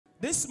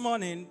This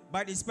morning,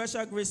 by the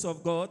special grace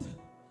of God,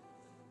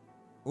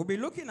 we'll be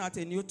looking at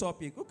a new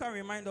topic. Who can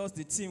remind us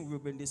the theme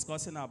we've been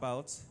discussing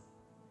about?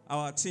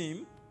 Our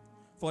theme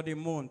for the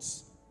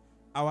month.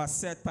 Our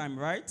set time,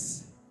 right?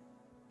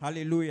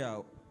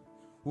 Hallelujah.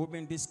 We've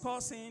been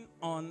discussing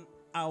on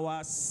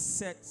our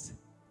set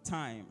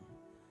time.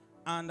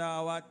 And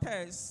our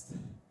text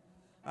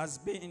has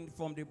been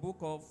from the book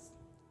of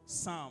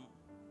Psalm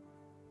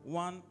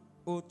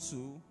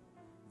 102,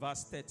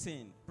 verse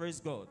 13. Praise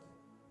God.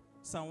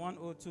 Psalm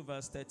 102,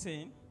 verse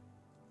 13,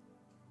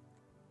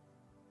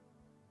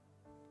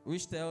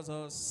 which tells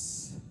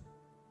us,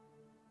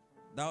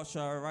 "Thou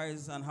shalt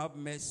arise and have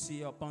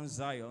mercy upon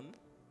Zion,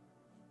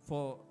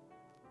 for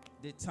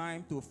the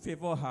time to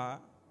favor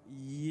her,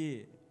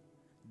 yea,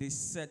 the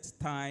set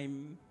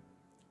time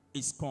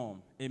is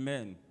come."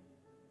 Amen.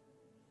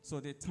 So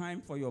the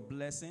time for your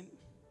blessing,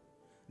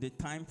 the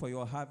time for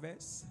your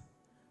harvest,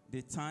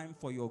 the time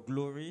for your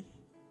glory,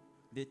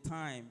 the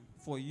time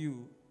for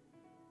you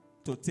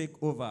to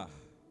take over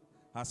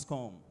has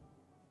come.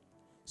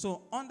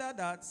 So under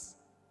that,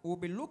 we'll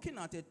be looking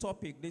at a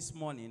topic this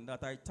morning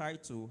that I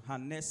titled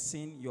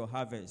Harnessing Your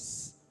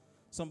Harvest.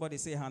 Somebody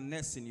say,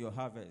 harnessing your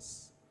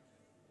harvest.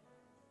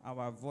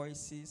 Our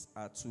voices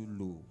are too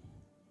low.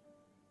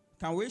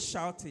 Can we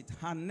shout it?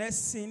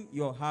 Harnessing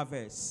your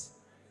harvest.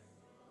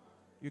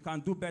 You can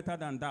do better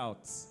than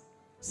that.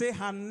 Say,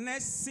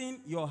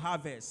 harnessing your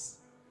harvest.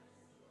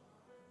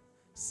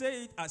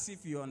 Say it as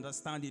if you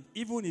understand it,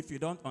 even if you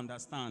don't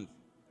understand.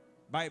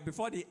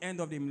 Before the end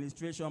of the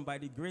administration, by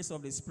the grace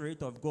of the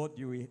Spirit of God,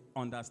 you will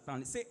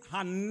understand. Say,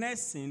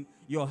 harnessing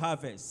your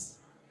harvest.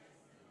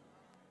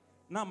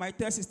 Now, my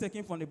text is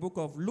taken from the book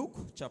of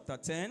Luke, chapter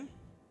 10,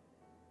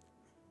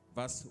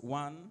 verse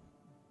 1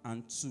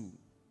 and 2.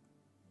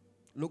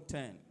 Luke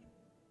 10.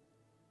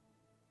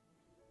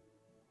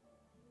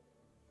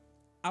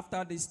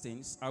 After these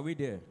things, are we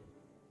there?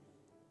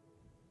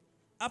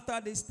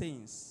 After these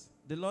things,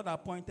 the Lord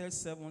appointed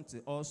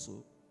 70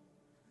 also,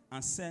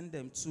 and sent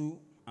them two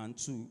and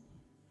two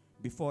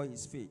before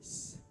his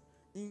face,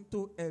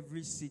 into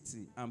every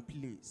city and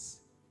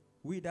place,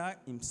 whither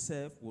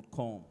himself would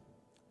come.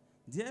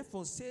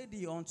 Therefore say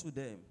ye unto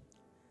them,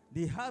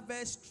 the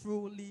harvest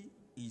truly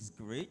is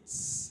great,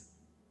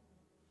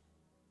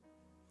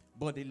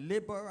 but the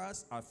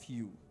laborers are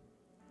few.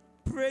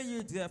 Pray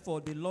ye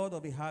therefore the Lord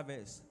of the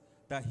harvest,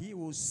 that he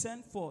will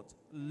send forth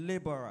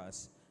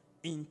laborers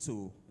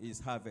into his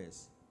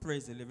harvest.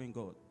 Praise the living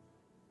God.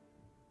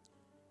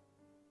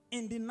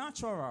 In the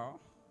natural,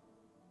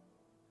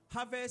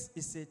 harvest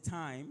is a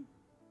time,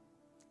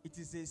 it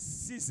is a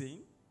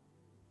season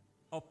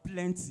of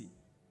plenty.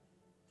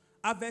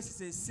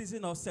 Harvest is a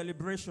season of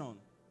celebration.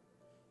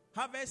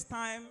 Harvest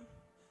time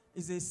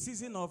is a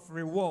season of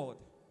reward.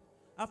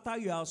 After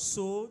you have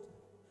sowed,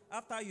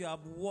 after you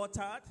have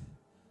watered,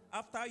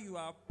 after you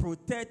have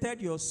protected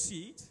your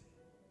seed,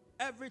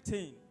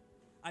 everything,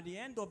 at the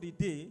end of the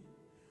day,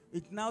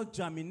 it now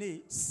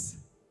germinates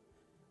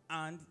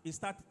and it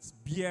starts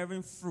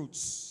bearing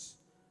fruits.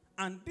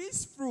 And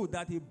this fruit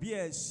that it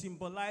bears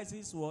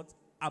symbolizes what?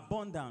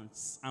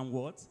 Abundance and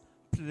what?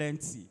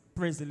 Plenty.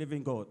 Praise the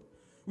living God.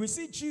 We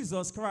see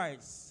Jesus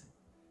Christ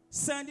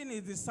sending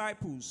his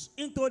disciples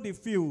into the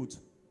field,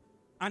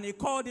 and he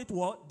called it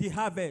what? The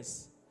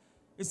harvest.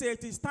 He said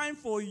it is time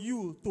for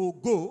you to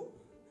go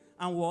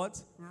and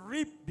what?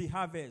 Reap the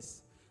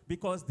harvest,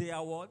 because they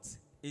are what?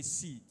 A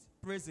seed.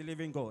 Praise the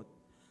living God.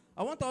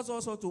 I want us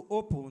also to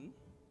open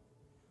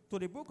to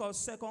the book of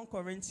 2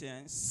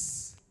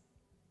 Corinthians,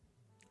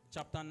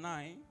 chapter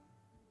 9.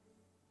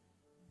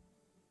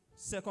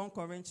 2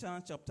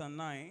 Corinthians, chapter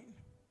 9,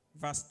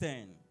 verse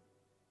 10.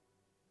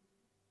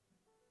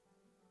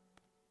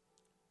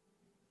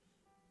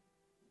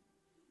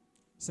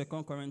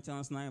 Second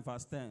Corinthians 9,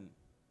 verse 10.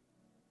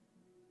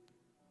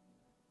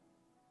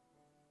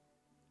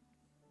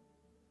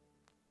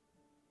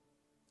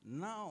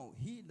 Now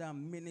he that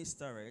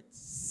ministereth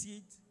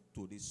seed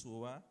to the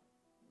sower,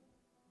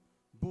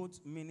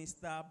 both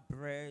minister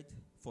bread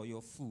for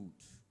your food.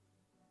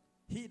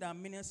 He that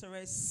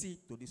ministereth seed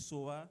to the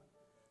sower,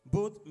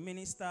 both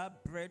minister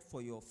bread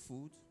for your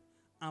food,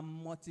 and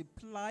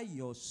multiply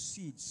your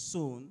seed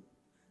sown,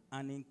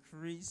 and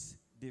increase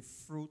the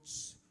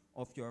fruits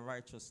of your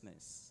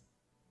righteousness.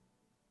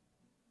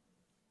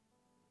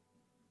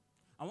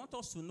 I want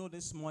us to know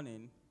this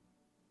morning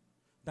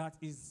that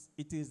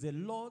it is the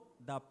Lord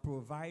that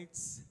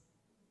provides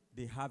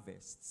the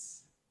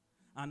harvests.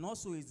 And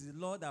also is the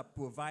Lord that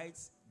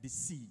provides the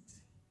seed.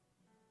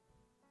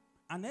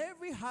 And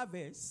every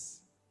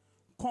harvest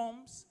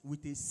comes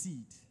with a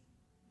seed.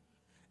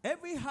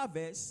 Every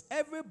harvest,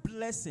 every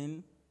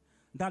blessing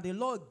that the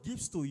Lord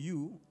gives to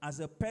you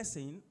as a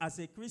person, as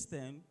a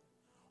Christian,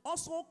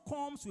 also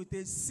comes with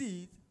a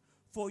seed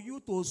for you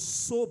to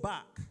sow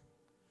back,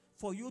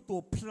 for you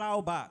to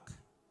plow back.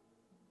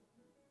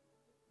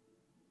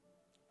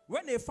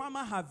 When a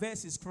farmer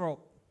harvests his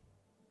crop,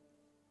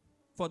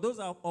 for those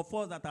of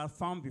us that have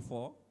farmed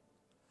before,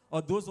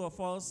 or those of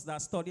us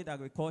that studied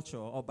agriculture,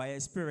 or by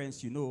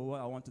experience, you know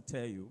what I want to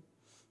tell you.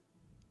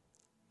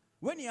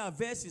 when he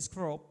harvests his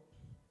crop,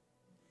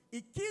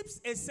 he keeps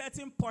a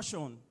certain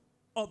portion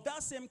of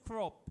that same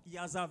crop he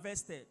has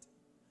harvested,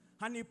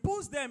 and he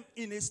puts them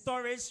in a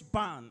storage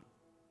barn.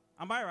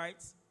 Am I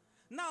right?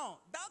 Now,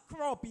 that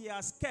crop he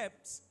has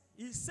kept,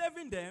 he's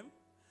saving them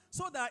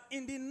so that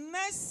in the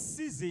next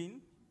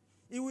season,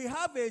 he will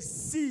have a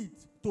seed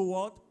to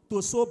what?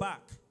 To sow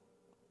back.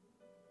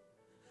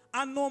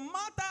 And no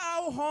matter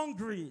how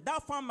hungry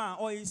that farmer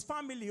or his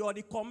family or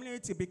the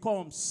community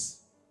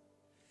becomes,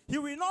 he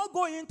will not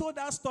go into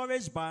that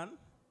storage barn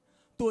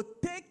to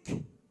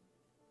take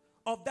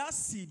of that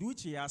seed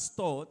which he has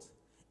stored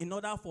in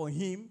order for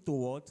him to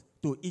what?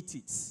 To eat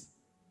it.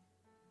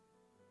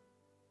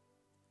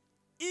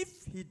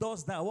 If he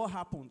does that, what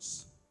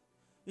happens?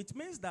 It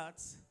means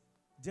that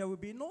there will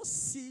be no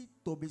seed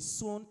to be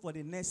sown for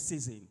the next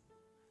season.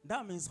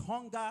 That means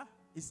hunger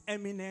is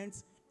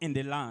imminent in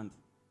the land.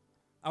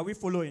 Are we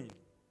following?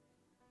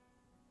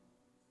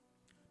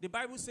 The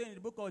Bible says in the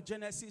book of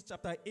Genesis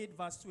chapter 8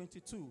 verse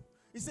 22,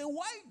 it says,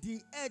 why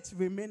the earth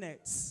remaineth?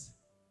 It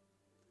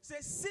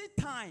says, seed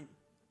time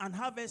and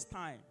harvest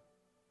time,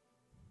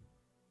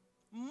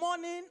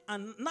 morning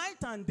and night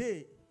and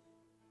day.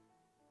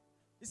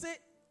 It says,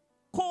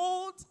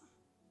 cold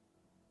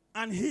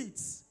and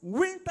heat,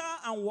 winter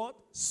and what?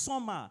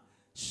 Summer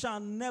shall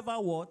never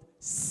what?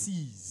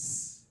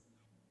 Cease.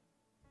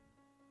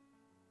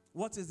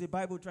 What is the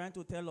Bible trying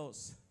to tell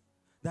us?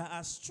 That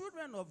as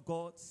children of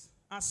God,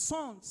 as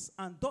sons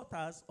and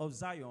daughters of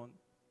Zion,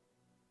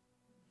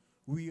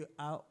 we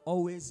are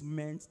always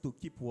meant to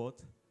keep what?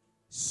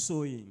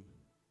 Sowing.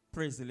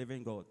 Praise the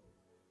living God.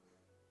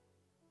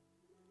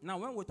 Now,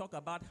 when we talk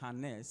about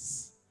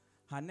harness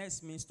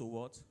means to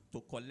what?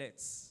 To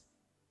collect.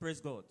 Praise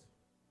God.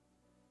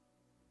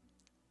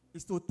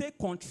 It's to take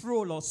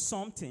control of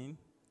something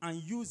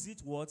and use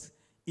it what?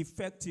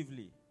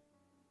 Effectively.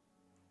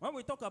 When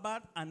we talk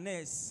about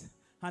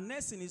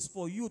harnessing is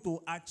for you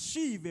to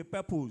achieve a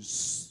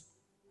purpose.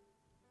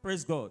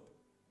 Praise God.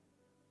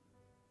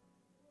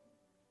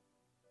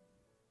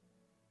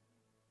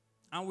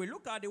 And we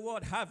look at the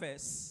word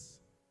harvest.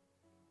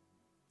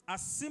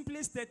 As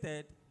simply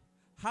stated,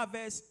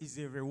 harvest is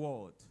a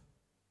reward.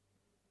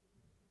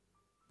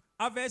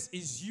 Harvest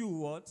is you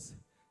what?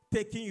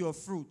 Taking your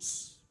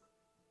fruits.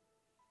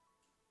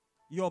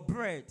 Your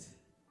bread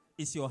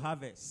is your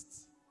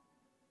harvest.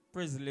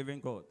 Praise the living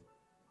God.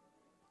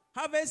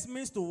 Harvest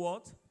means to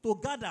what? To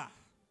gather.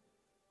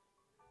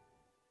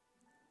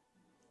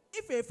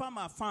 If a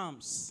farmer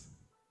farms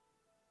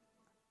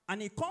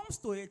and it comes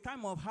to a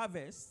time of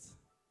harvest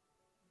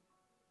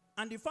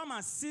and the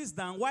farmer sits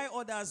down while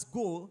others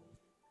go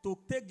to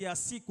take their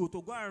sickle,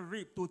 to go and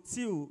reap, to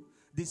till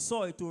the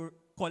soil, to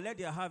collect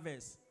their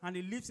harvest, and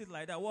he leaves it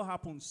like that, what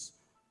happens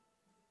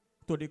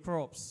to the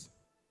crops?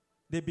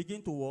 They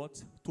begin to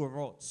what? To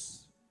rot.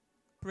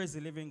 Praise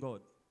the living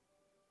God.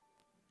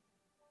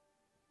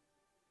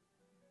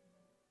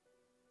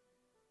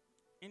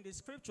 In the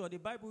scripture, the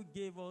Bible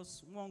gave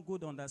us one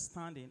good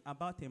understanding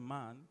about a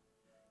man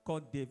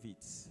called David.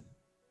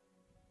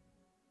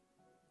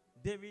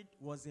 David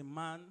was a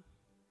man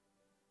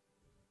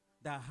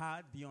that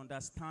had the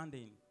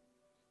understanding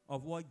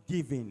of what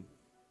giving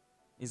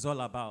is all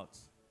about.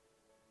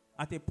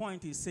 At a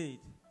point, he said,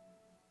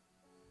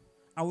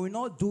 I will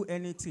not do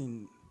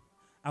anything.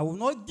 I will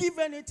not give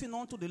anything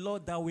unto the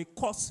Lord that will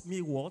cost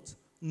me what?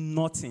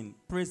 Nothing.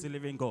 Praise the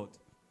living God.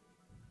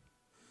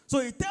 So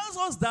it tells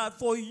us that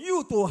for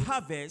you to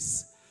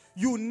harvest,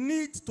 you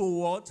need to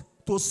what?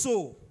 To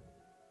sow.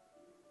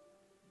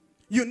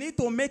 You need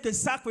to make a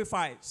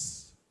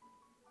sacrifice.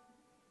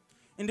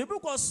 In the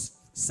book of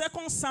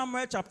 2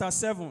 Samuel chapter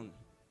 7,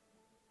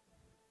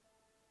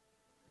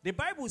 the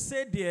Bible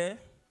said there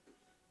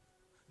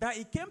that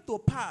it came to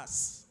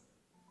pass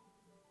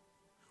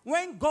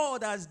when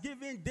God has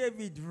given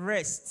David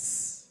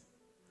rest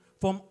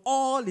from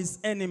all his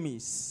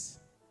enemies.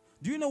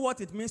 Do you know what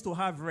it means to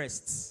have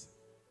rest?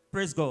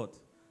 Praise God.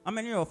 How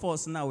many of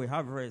us now we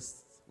have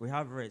rest? We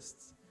have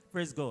rest.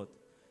 Praise God.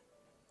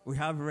 We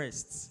have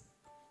rest.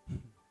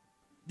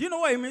 Do you know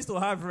what it means to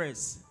have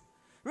rest?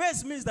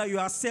 Rest means that you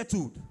are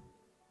settled.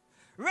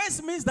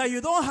 Rest means that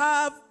you don't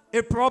have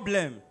a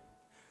problem.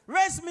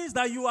 Rest means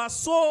that you are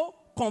so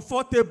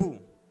comfortable.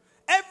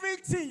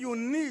 Everything you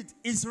need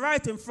is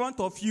right in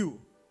front of you.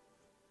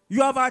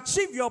 You have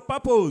achieved your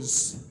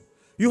purpose.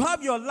 You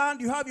have your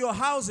land, you have your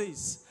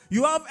houses,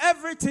 you have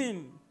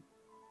everything.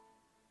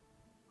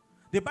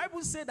 The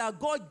Bible said that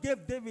God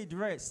gave David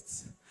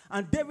rest,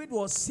 and David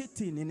was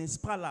sitting in his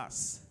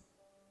palace.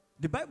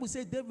 The Bible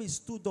said David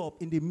stood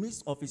up in the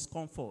midst of his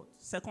comfort.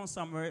 2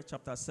 Samuel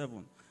chapter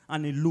 7.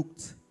 And he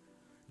looked.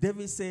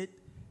 David said,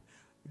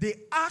 the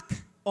ark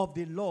of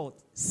the Lord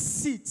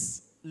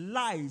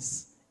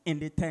lies in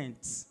the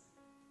tent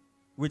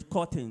with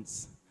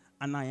curtains,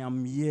 and I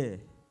am here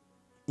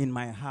in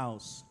my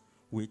house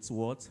with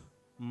what?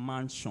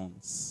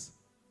 Mansions.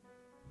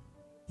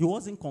 He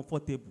wasn't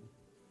comfortable.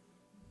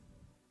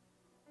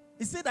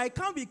 He said, I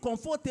can't be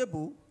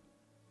comfortable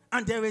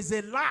and there is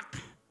a lack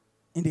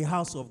in the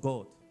house of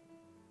God.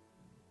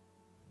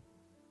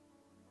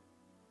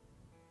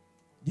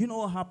 Do you know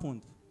what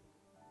happened?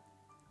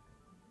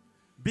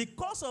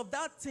 Because of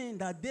that thing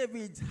that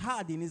David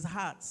had in his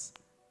heart,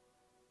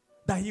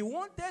 that he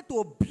wanted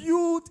to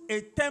build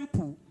a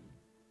temple.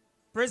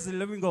 Praise the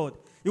living God.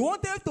 He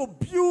wanted to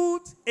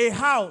build a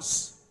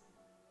house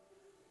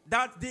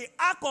that the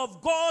ark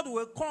of God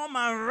will come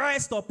and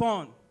rest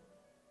upon.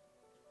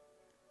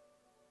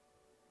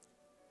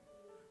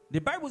 The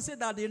Bible said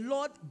that the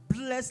Lord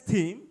blessed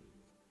him.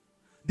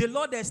 The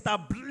Lord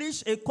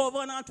established a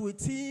covenant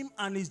with him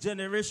and his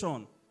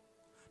generation.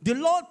 The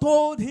Lord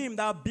told him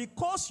that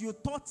because you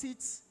thought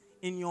it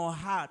in your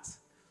heart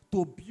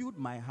to build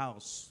my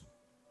house.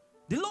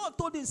 The Lord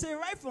told him, say,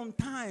 right from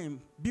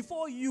time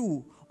before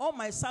you, all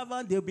my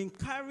servants, they've been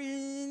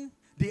carrying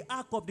the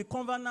ark of the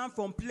covenant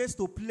from place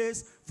to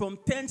place, from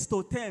tent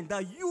to tent,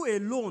 that you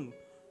alone,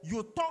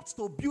 you thought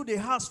to build a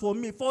house for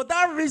me. For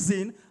that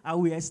reason, I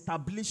will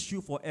establish you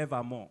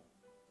forevermore.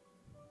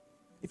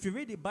 If you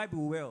read the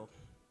Bible well,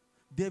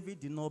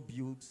 David did not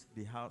build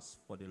the house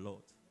for the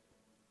Lord.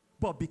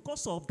 But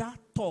because of that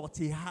thought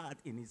he had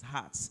in his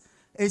heart,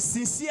 a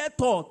sincere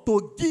thought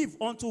to give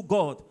unto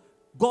God,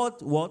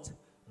 God what?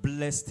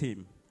 Blessed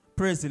him.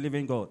 Praise the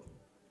living God.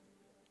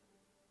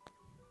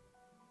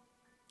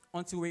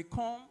 Until we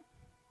come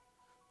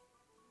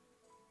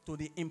to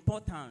the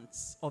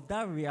importance of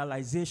that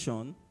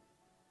realization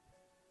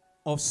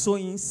of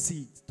sowing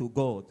seed to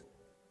God,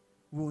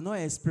 we will not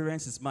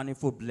experience his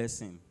manifold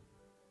blessing.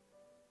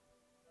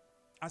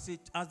 As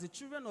the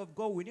children of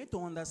God, we need to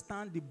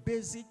understand the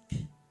basic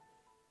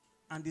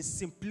and the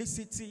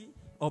simplicity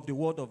of the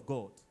word of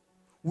God.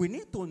 We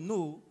need to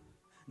know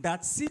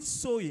that seed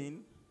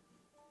sowing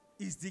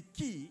is the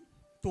key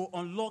to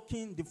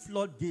unlocking the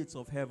floodgates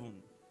of heaven.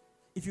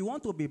 If you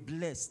want to be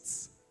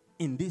blessed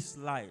in this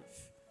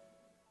life,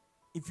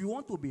 if you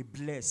want to be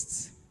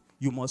blessed,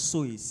 you must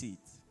sow a seed.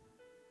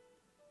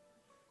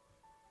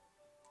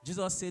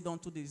 Jesus said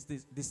unto his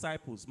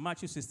disciples,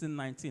 Matthew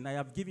 16:19, I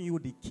have given you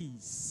the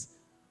keys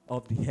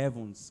of the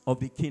heavens, of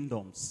the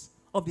kingdoms,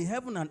 of the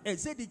heaven and earth.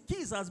 Say the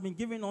keys has been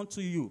given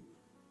unto you.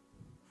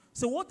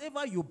 So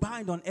whatever you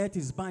bind on earth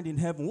is bound in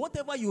heaven.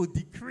 Whatever you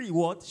decree,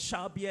 what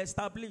shall be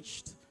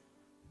established.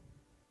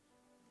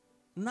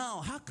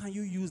 Now, how can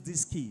you use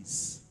these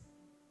keys?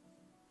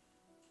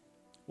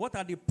 What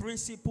are the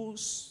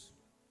principles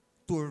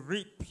to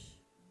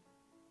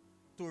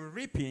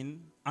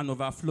reaping an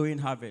overflowing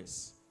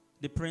harvest?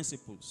 The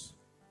principles.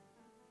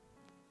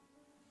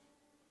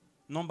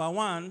 Number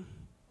one,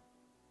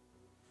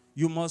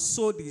 you must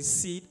sow the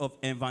seed of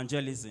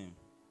evangelism.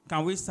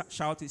 Can we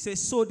shout it? Say,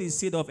 sow the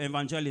seed of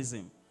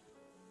evangelism.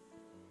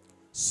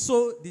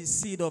 Sow the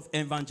seed of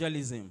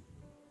evangelism.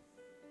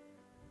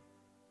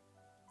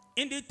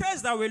 In the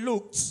text that we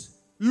looked,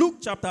 Luke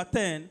chapter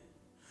 10,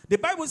 the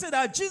Bible said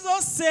that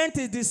Jesus sent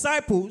his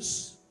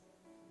disciples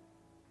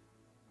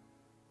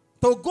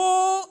to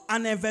go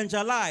and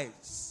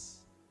evangelize.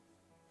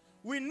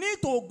 We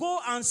need to go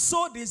and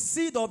sow the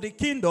seed of the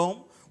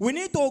kingdom. We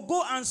need to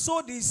go and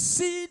sow the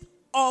seed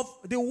of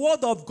the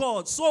word of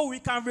God so we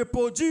can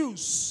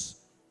reproduce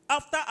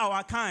after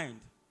our kind.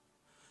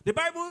 The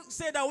Bible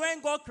said that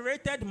when God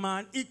created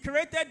man, he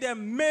created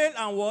them male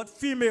and what?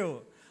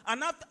 Female.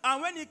 And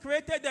when he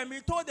created them, he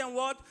told them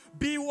what?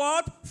 Be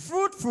what?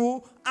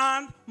 Fruitful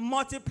and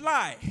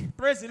multiply.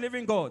 Praise the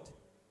living God.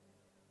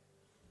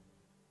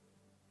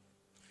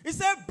 He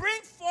said,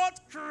 bring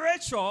forth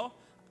creature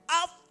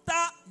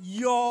after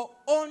your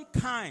own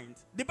kind.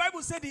 The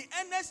Bible said the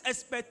earnest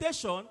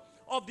expectation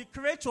of the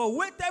creature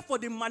waited for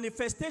the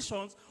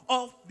manifestations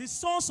of the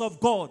sons of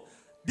God,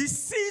 the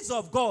seeds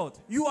of God.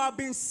 You have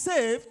been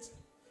saved.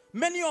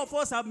 Many of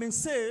us have been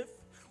saved.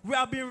 We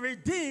have been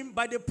redeemed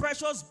by the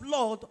precious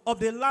blood of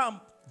the Lamb,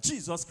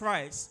 Jesus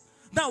Christ.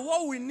 Now,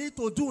 what we need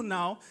to do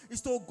now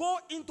is to go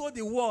into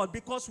the world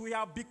because we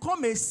have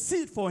become a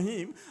seed for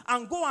him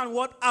and go and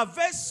what?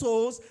 Harvest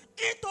souls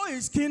into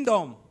his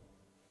kingdom.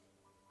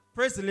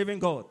 Praise the living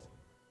God.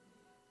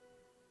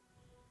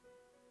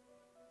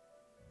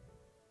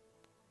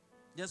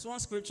 There's one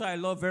scripture I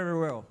love very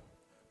well.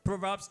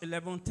 Proverbs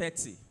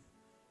 11:30.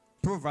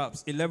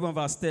 Proverbs 11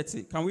 verse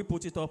 30. Can we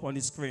put it up on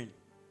the screen?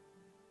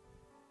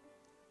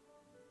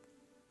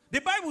 The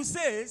Bible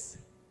says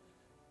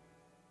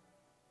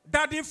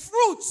that the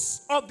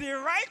fruits of the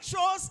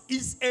righteous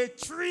is a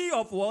tree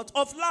of what?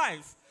 Of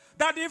life.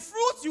 That the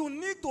fruit you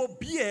need to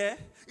bear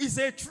is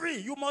a tree.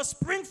 You must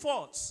spring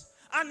forth.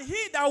 And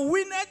he that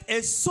winneth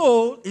a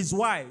soul is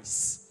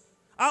wise.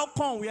 How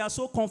come we are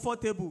so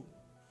comfortable?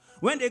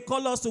 When they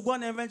call us to go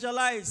and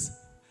evangelize,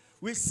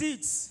 we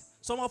sit.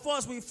 Some of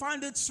us, we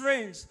find it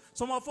strange.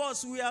 Some of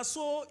us, we are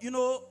so,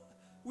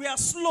 we are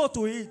slow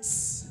to it.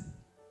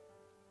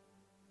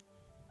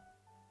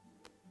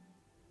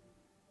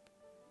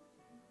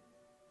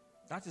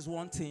 That is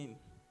one thing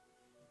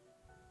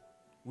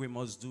we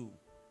must do.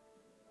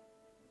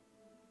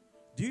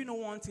 Do you know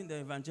one thing that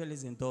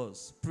evangelism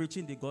does?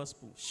 Preaching the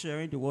gospel,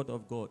 sharing the word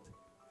of God.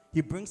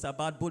 He brings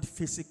about both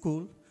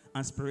physical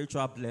and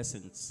spiritual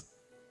blessings.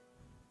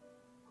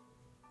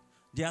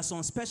 There are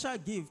some special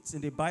gifts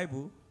in the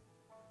Bible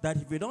that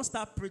if you don't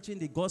start preaching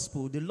the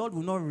gospel, the Lord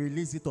will not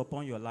release it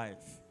upon your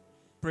life.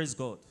 Praise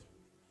God.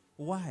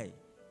 Why?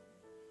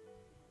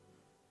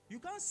 You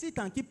can't sit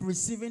and keep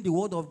receiving the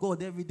word of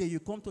God every day. You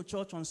come to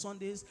church on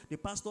Sundays, the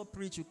pastor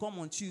preach, you come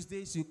on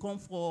Tuesdays, you come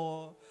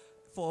for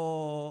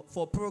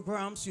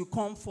programs, you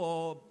come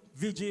for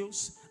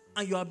vigils,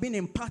 and you are being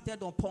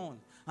imparted upon.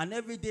 And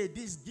every day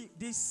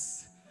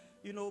this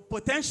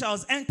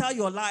potentials enter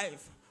your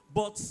life,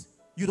 but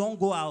you don't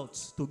go out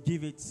to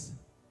give it.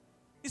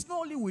 It's not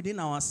only within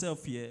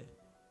ourselves here.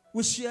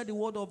 We share the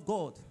word of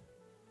God.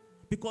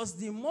 Because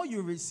the more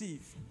you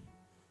receive,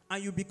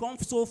 and you become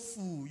so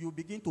full, you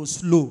begin to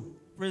slow.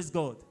 Praise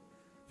God.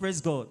 Praise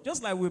God.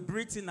 Just like we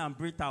breathe in and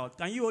breathe out.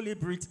 Can you only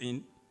breathe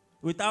in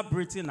without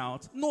breathing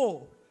out?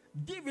 No.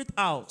 Give it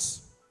out.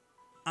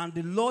 And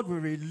the Lord will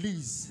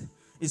release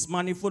his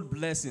manifold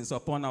blessings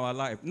upon our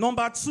life.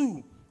 Number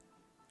 2,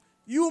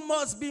 you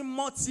must be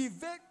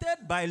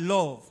motivated by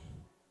love.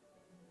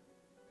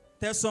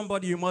 Tell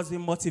somebody you must be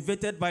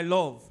motivated by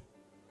love.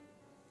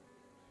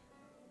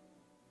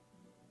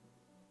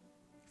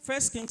 1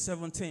 Kings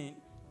 17,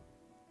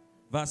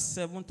 verse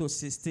 7 to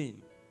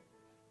 16.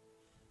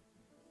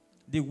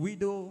 The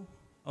widow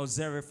of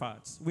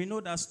Zarephath. We know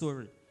that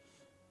story.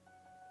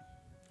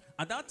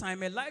 At that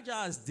time, Elijah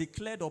has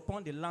declared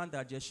upon the land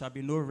that there shall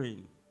be no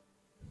rain.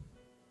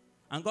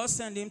 And God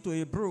sent him to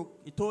a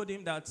brook. He told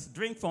him that,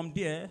 drink from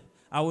there.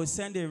 I will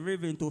send a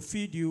raven to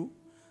feed you.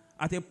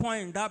 At a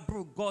point, that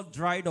brook got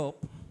dried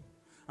up.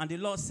 And the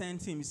Lord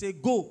sent him. He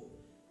said, go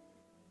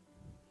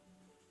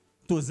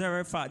to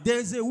Zarephath. There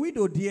is a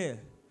widow there.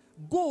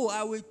 Go,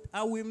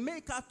 I will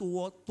make her to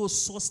what? To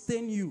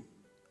sustain you.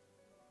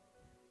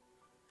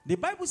 The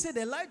Bible said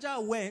Elijah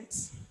went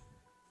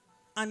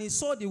and he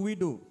saw the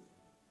widow.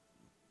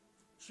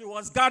 She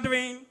was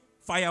gathering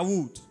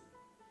firewood.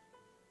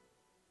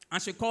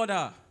 And she called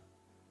her.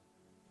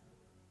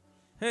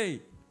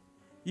 Hey,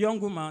 young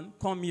woman,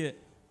 come here.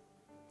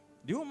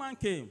 The woman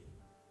came.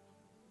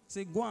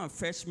 Said, go and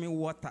fetch me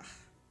water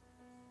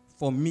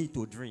for me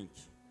to drink.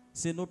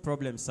 Say, no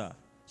problem, sir.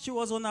 She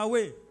was on her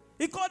way.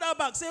 He called her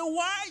back. Say,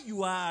 why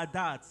you are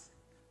that?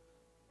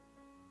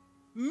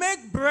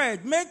 Make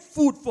bread, make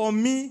food for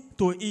me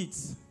to eat.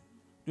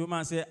 The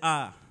woman said,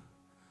 now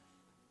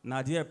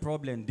there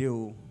problem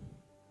there.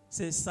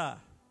 Say, sir,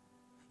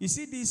 you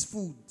see this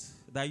food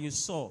that you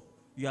saw,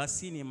 you are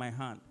seeing in my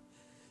hand.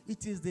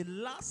 It is the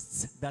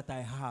last that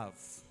I have.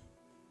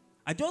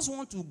 I just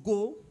want to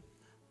go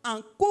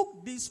and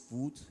cook this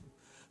food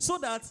so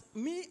that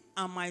me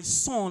and my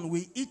son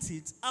will eat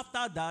it.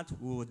 After that,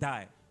 we will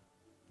die.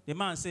 The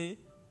man said,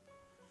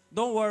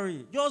 don't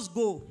worry, just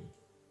go.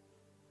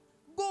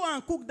 Go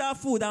and cook that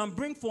food and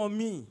bring for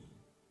me.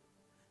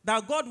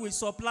 That God will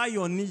supply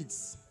your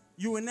needs.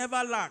 You will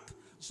never lack.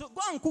 So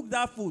go and cook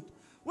that food.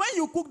 When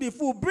you cook the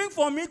food, bring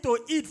for me to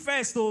eat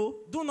first, oh.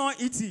 Do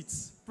not eat it.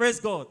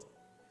 Praise God.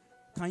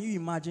 Can you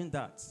imagine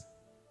that?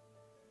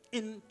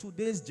 In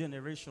today's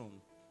generation,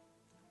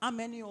 how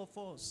many of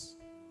us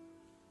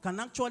can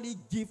actually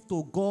give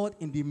to God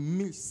in the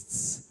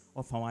midst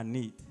of our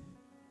need?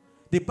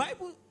 The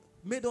Bible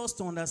made us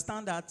to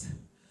understand that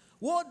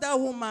what that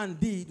woman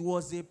did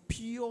was a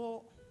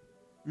pure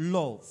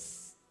love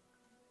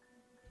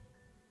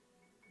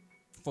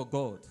for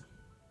God.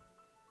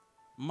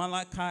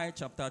 Malachi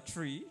chapter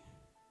 3,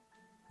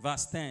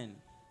 verse 10.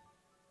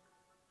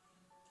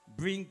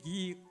 Bring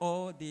ye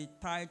all the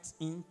tithes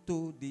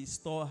into the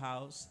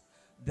storehouse,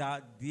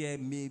 that there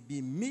may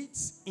be meat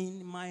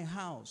in my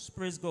house.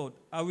 Praise God.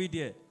 Are we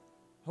there?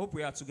 Hope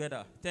we are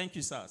together. Thank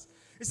you, sirs.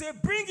 He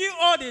said, bring ye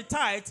all the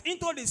tithes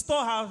into the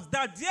storehouse,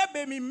 that there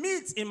may be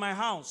meat in my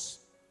house,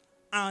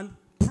 and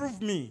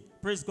prove me.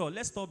 Praise God.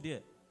 Let's stop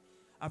there.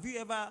 Have you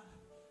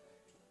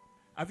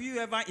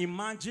ever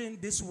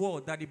imagined this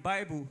word that the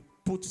Bible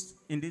puts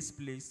in this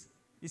place?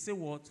 He said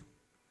what?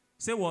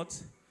 Say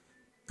what?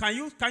 Can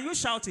you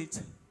shout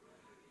it?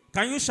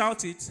 Can you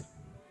shout it?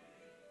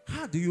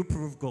 How do you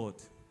prove God?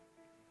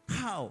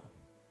 How?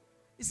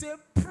 He said,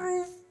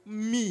 prove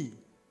me.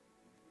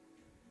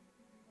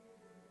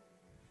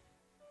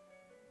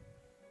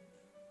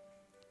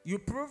 You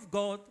prove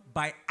God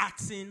by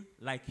acting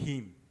like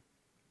him.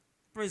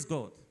 Praise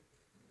God.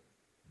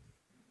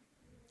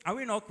 Are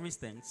we not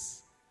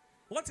Christians?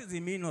 What is the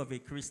meaning of a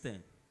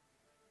Christian?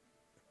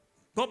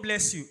 God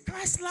bless you.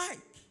 Christ-like.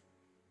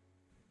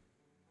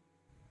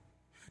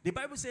 The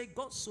Bible says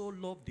God so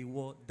loved the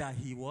world that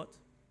he what?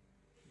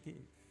 Gave.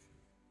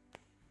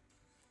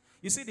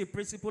 You see the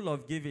principle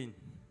of giving.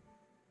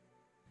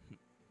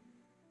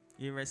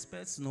 He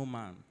respects no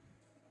man.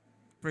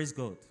 Praise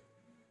God.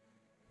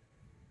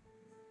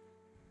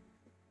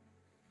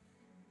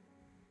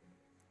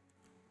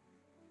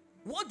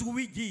 What do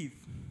we give?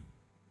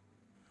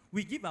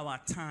 We give our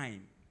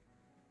time.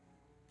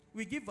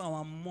 We give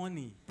our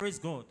money. Praise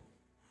God.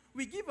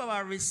 We give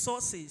our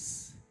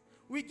resources.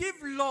 We give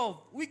love.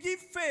 We give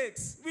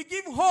faith. We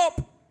give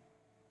hope.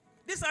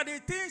 These are the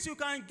things you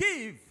can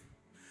give.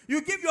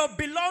 You give your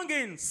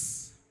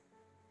belongings.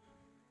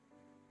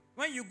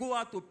 When you go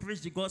out to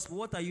preach the gospel,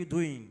 what are you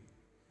doing?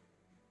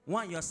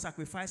 One, you are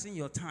sacrificing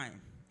your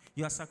time.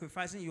 You are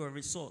sacrificing your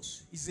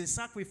resource. It's a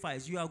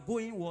sacrifice. You are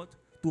going what?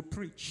 To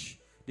preach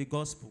the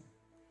gospel.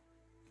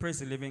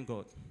 Praise the living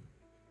God.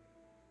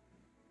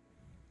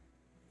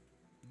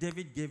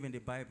 David gave in the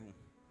Bible.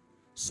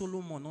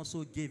 Solomon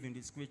also gave in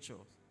the scriptures.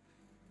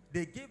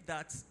 They gave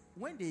that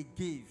when they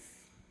gave,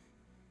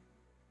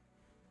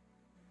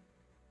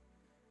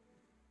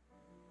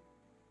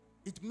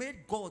 it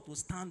made God to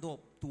stand up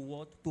to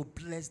what? To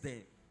bless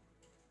them.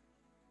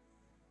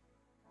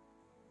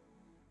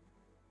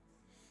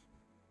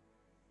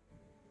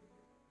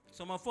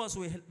 Some of us,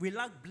 we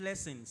lack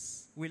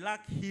blessings. We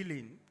lack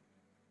healing.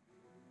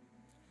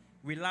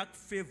 We lack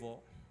favor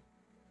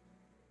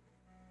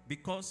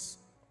because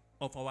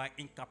of our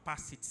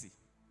incapacity.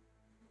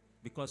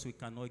 Because we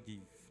cannot give.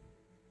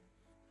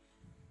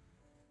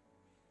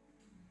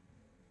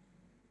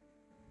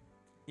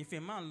 If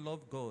a man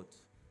loves God,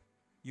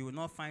 you will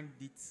not find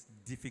it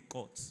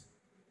difficult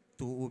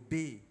to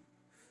obey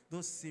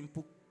those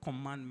simple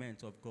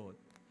commandments of God.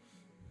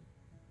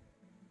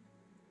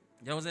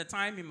 There was a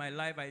time in my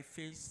life I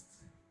faced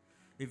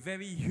a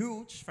very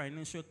huge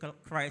financial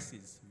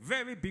crisis.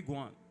 Very big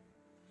one.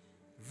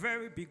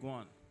 Very big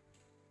one.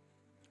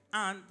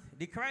 And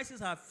the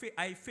crisis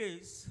I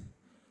faced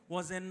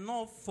was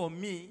enough for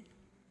me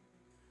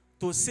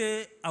to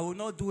say I will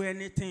not do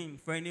anything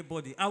for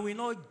anybody. I will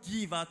not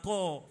give at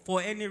all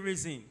for any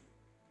reason.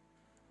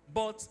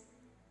 But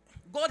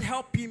God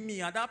helping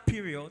me at that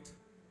period,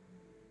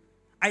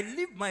 I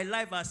lived my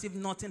life as if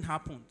nothing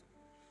happened.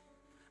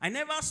 I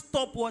never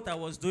stopped what I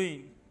was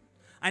doing.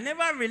 I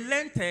never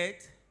relented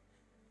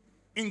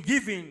in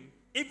giving,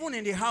 even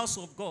in the house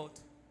of God.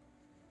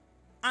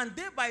 And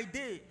day by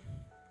day,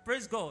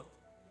 praise God,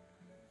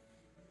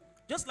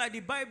 just like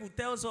the Bible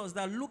tells us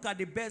that look at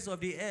the birds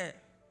of the air,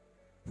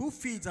 who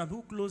feeds and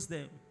who clothes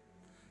them.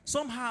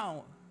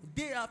 Somehow,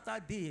 day after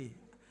day,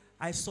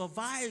 I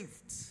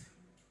survived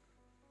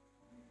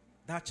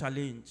that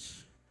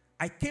challenge.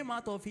 I came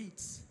out of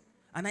it,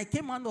 and I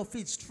came out of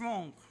it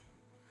strong.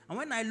 And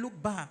when I look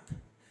back,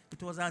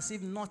 it was as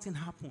if nothing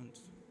happened.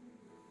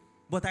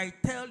 But I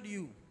tell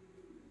you,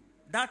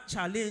 that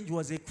challenge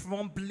was a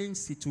crumbling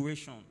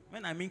situation.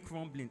 When I mean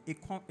crumbling,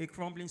 a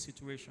crumbling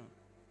situation.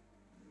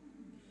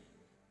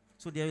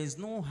 So there is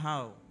no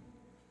how,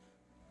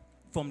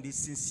 from the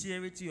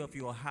sincerity of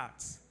your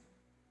heart,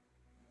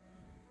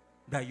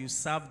 that you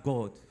serve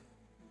God.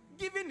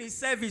 Giving is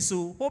service,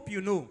 so hope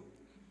you know.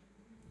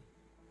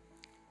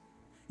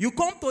 You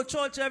come to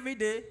church every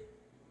day.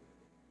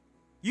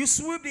 You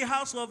sweep the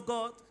house of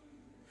God.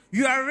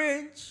 You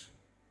arrange.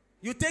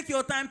 You take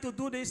your time to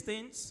do these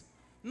things.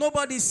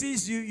 Nobody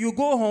sees you. You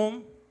go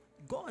home.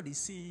 God is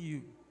seeing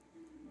you.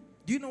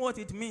 Do you know what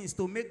it means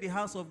to make the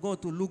house of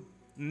God to look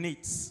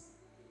neat?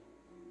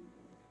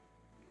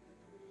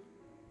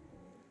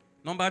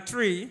 Number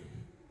 3,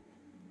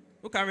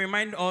 who can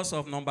remind us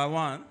of number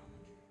 1?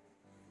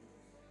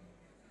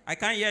 I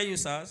can't hear you,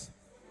 sirs.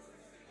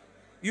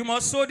 You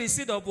must sow the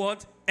seed of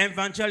what?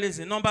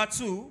 Evangelism. Number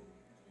 2,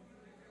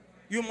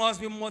 you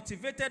must be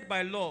motivated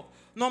by love.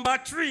 Number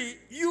 3,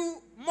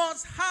 you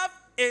must have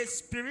a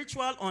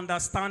spiritual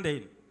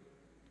understanding.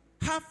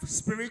 Have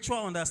spiritual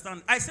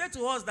understanding. I said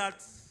to us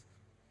that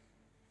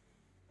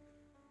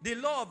the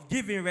law of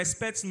giving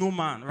respects no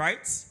man,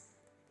 right?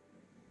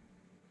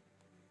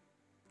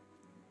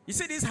 You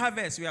see this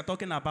harvest we are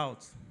talking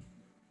about.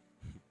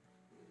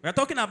 We are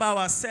talking about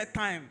our set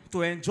time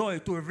to enjoy,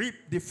 to reap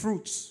the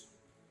fruits.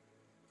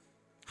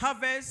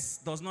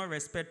 Harvest does not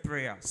respect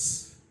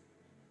prayers.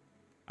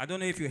 I don't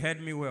know if you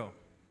heard me well.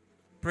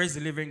 Praise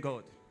the living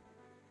God.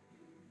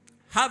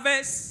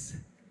 Harvest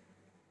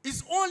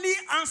is only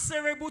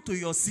answerable to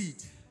your seed.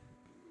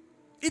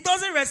 It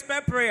doesn't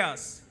respect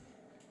prayers.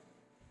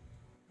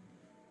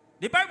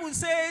 The Bible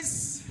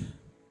says,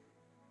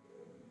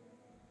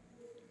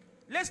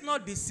 let's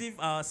not deceive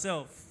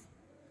ourselves.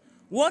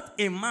 What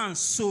a man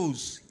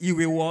sows, he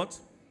will what?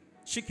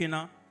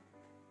 Shikina.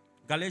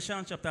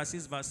 Galatians chapter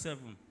 6 verse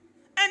 7.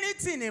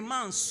 Anything a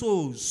man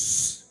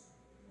sows,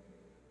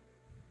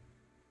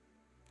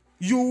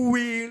 you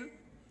will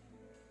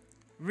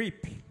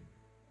reap.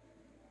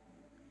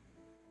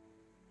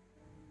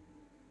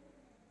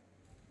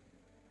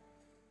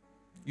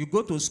 You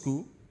go to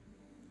school,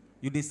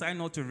 you decide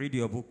not to read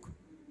your book.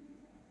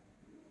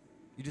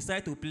 You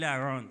decide to play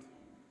around.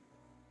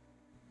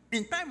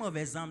 In time of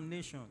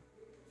examination,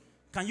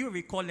 can you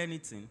recall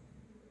anything?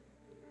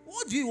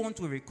 What do you want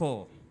to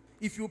recall?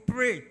 If you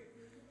pray,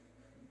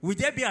 will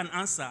there be an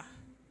answer?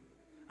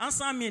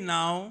 Answer me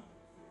now.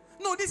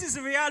 No, this is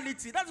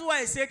reality. That's why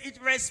I said it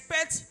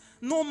respects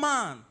no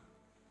man.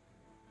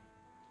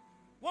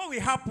 What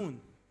will happen?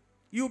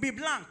 You'll be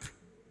blank.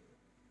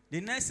 The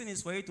next thing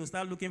is for you to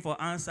start looking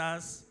for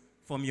answers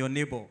from your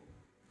neighbor.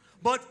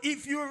 But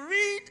if you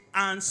read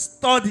and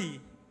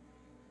study,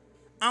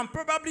 and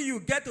probably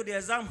you get to the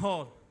exam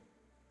hall,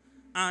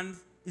 and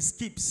it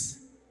skips,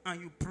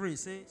 and you pray,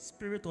 say,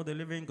 Spirit of the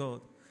living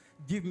God,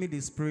 give me the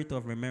spirit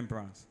of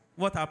remembrance.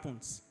 What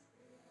happens?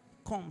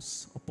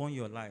 Comes upon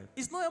your life.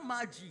 It's not a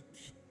magic.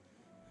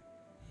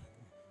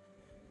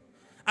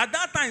 At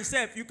that time,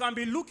 self, you can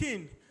be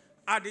looking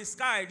at the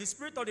sky. The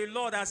Spirit of the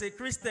Lord, as a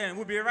Christian,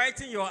 will be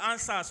writing your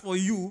answers for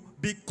you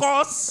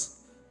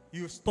because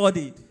you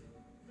studied.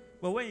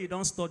 But when you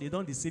don't study,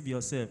 don't deceive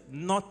yourself.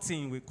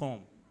 Nothing will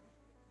come.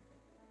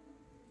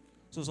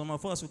 So some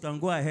of us, we can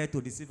go ahead to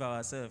deceive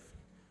ourselves.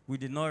 We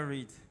did not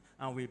read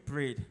and we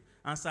prayed.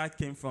 Answer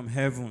came from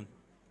heaven.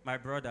 My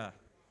brother,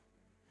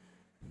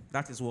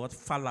 that is what?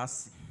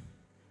 Fallacy.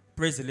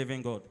 Praise the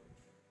living God.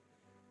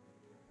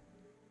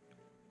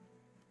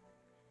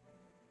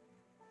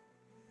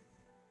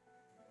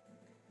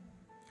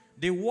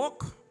 The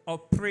work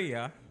of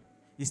prayer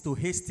is to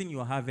hasten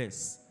your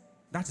harvest.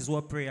 That is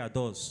what prayer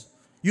does.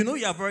 You know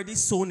you have already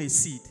sown a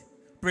seed.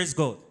 Praise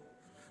God.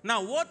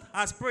 Now, what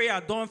has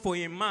prayer done for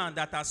a man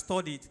that has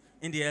studied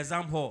in the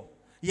exam hall?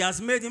 He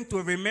has made him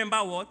to remember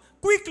what?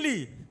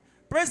 Quickly.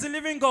 Praise the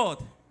living God.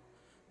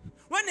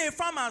 When a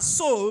farmer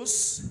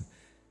sows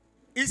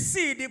his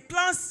seed, he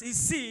plants his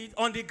seed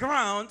on the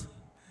ground.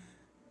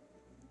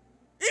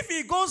 If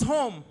he goes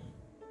home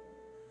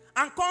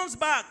and comes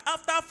back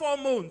after 4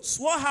 months,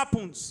 what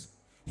happens?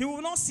 He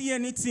will not see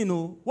anything.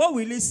 No. What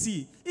will he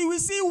see? He will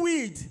see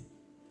weed.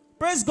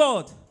 Praise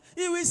God.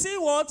 He will see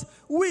what?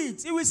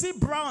 Weeds. He will see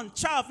brown,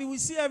 chaff. He will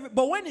see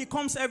but when he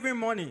comes every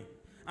morning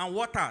and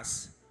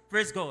waters,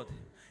 praise God,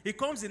 he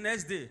comes the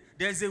next day,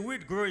 there's a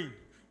weed growing.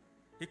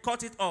 He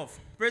cut it off.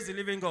 Praise the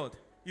living God.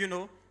 You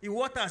know, he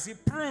waters, he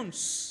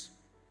prunes.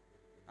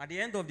 At the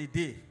end of the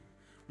day,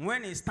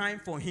 when it's time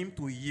for him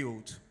to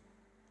yield,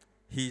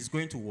 he is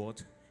going to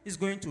what? He's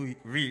going to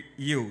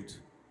yield.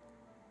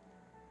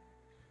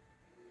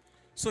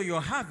 So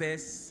your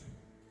harvest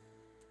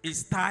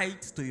is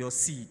tied to your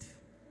seed.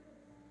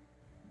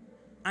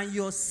 And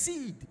your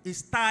seed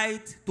is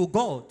tied to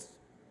God.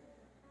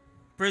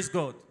 Praise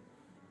God.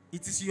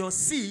 It is your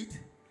seed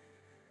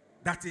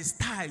that is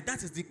tied.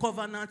 That is the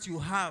covenant you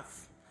have.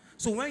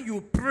 So when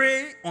you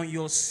pray on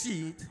your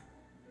seed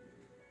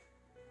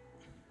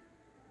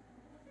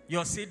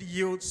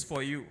yields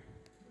for you.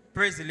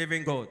 Praise the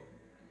living God.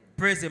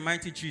 Praise the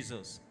mighty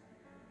Jesus.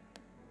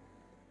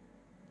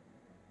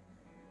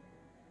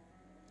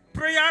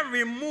 Prayer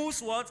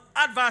removes what?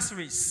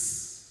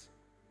 Adversaries.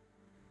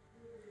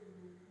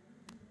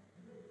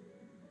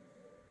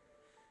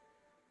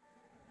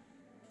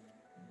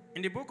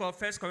 In the book of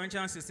 1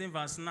 Corinthians 16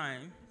 verse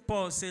 9,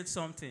 Paul said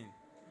something.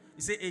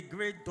 He said, a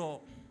great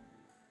door,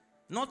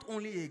 not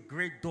only a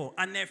great door,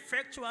 an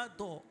effectual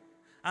door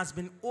has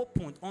been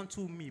opened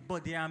unto me,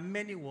 but there are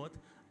many what?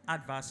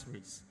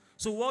 Adversaries.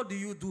 So what do?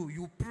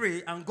 You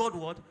pray, and God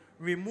what?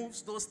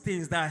 Removes those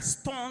things that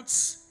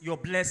stunts your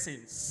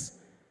blessings.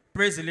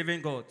 Praise the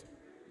living God.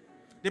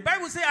 The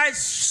Bible says,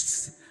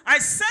 I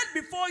set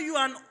before you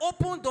an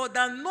open door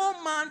that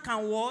no man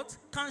can what?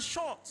 Can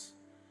shut.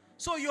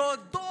 So your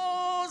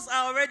doors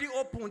are already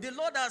open. The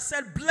Lord has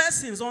set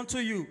blessings unto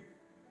you.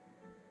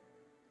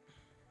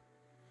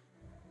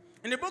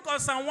 In the book of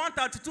Psalm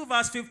 132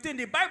 verse 15,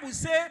 the Bible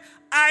says,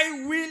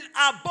 I will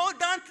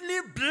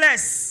abundantly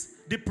bless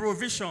the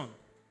provision.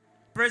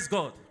 Praise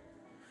God.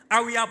 I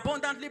will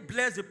abundantly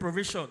bless the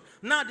provision.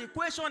 Now the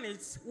question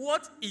is,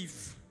 what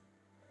if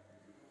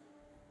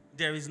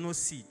there is no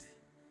seed?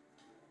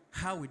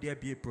 How will there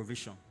be a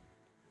provision?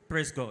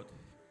 Praise God.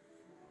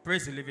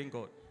 Praise the living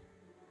God.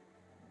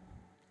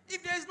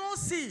 If there is no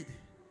seed,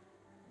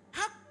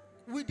 how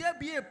will there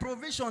be a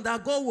provision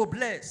that God will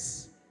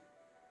bless?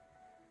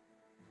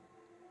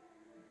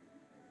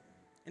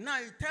 And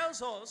now it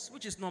tells us,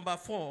 which is number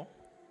 4,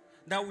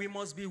 that we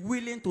must be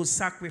willing to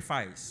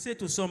sacrifice. Say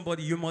to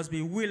somebody, you must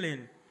be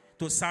willing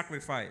to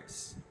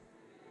sacrifice.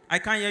 I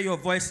can't hear your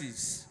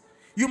voices.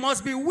 You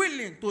must be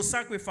willing to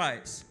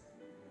sacrifice.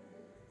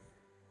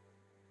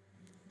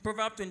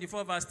 Proverbs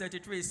 24 verse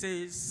 33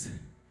 says,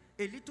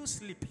 a little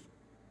sleep,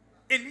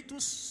 a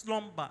little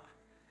slumber,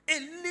 a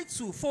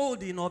little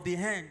folding of the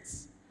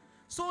hands,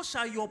 so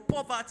shall your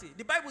poverty.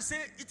 The Bible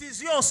says it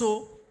is yours.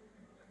 So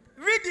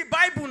read the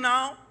Bible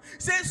now.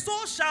 It says,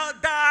 so shall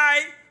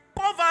thy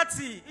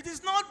poverty. It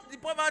is not the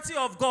poverty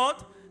of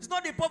God. It's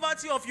not the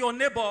poverty of your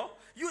neighbor.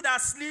 You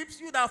that sleeps,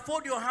 you that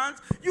fold your hands,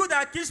 you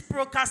that keeps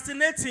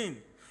procrastinating.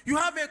 You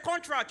have a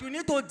contract. You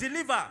need to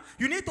deliver.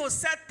 You need to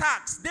set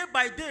tax day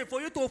by day for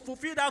you to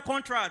fulfill that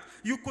contract.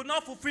 You could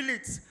not fulfill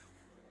it.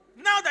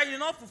 Now that you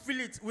not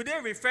fulfill it, will they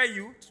refer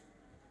you?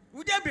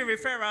 Will there be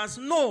referrals?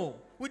 No.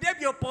 Will there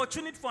be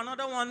opportunity for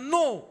another one?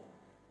 No.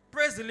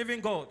 Praise the living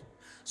God.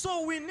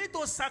 So we need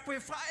to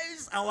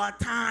sacrifice our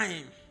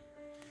time.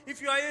 If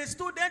you are a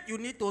student, you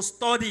need to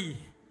study.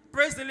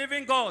 Praise the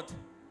living God.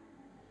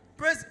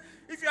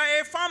 If you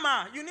are a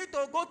farmer, you need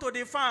to go to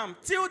the farm,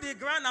 till the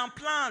ground and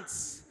plant.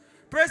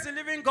 Praise the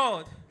living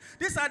God.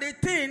 These are the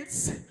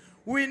things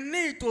we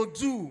need to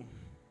do.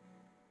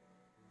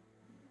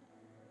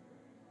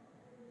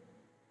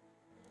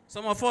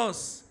 Some of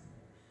us,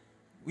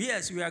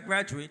 yes, we are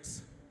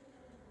graduates,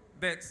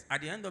 but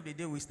at the end of the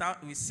day, we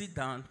sit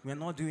down, we're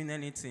not doing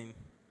anything.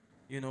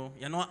 You know,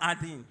 you're not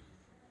adding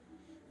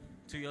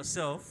to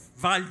yourself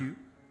value.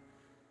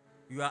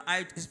 You are,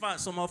 in fact,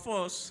 some of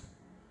us,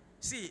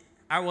 see,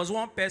 I was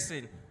one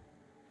person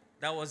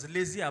that was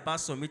lazy about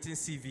submitting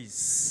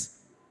CVs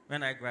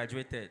when I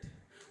graduated.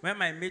 When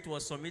my mate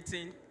was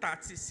submitting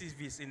 30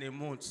 CVs in a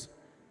month,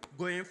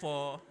 going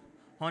for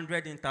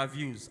 100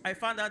 interviews, I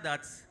found out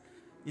that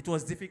it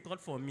was difficult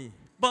for me.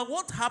 But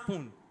what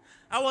happened?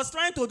 I was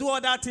trying to do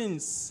other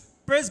things.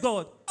 Praise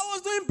God. I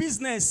was doing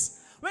business.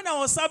 When I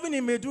was serving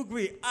in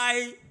Maiduguri,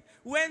 I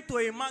went to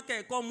a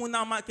market called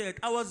Muna Market.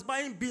 I was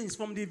buying beans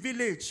from the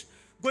village,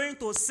 going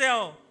to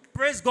sell.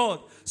 Praise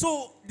God.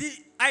 So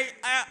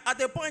at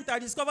the point I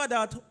discovered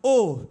that,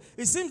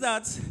 it seems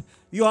that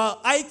your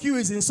IQ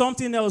is in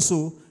something else.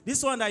 So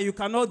this one that you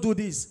cannot do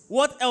this.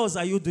 What else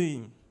are you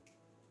doing?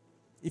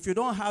 If you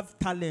don't have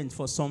talent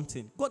for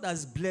something, God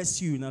has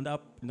blessed you in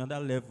another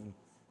level.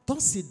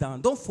 Don't sit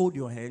down. Don't fold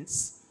your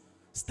hands.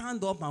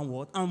 Stand up and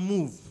what? And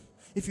move.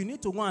 If you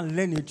need to go and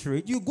learn a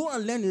trade, you go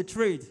and learn a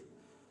trade.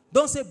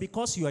 Don't say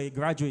because you are a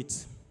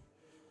graduate.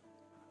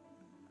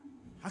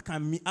 How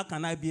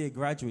can I be a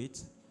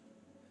graduate?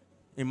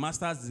 A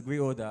master's degree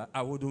holder,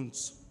 I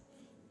wouldn't.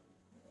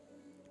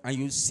 And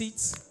you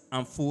sit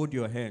and fold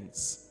your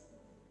hands.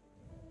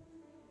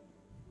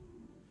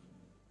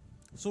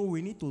 So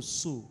we need to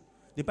sow.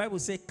 The Bible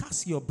says,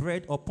 cast your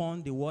bread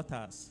upon the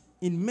waters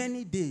in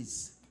many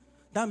days.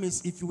 That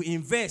means if you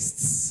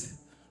invest,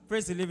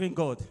 praise the living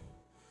God.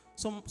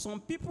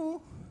 Some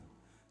people,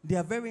 they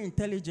are very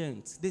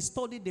intelligent. They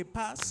study, they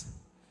pass.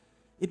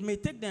 It may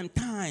take them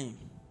time.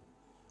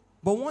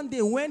 But one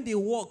day when they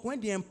work,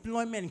 when the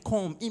employment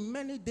comes, in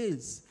many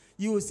days,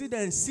 you will see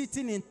them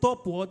sitting in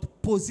top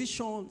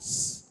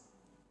positions.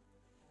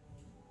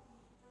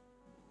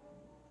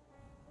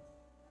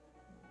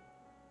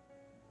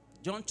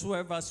 John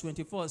 12 verse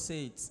 24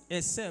 says,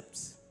 except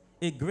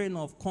a grain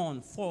of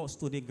corn falls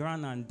to the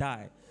ground and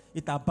die,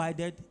 it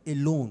abideth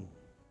alone.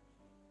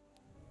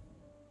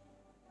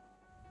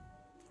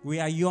 We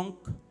are young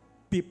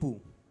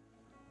people.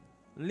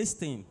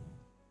 Listen.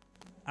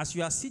 As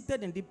you are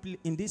seated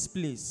in this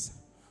place,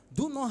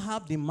 do not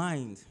have the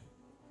mind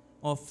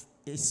of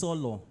a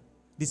solo,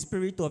 the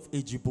spirit of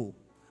Ejibo.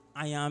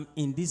 I am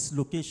in this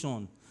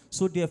location,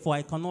 so therefore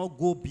I cannot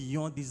go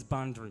beyond this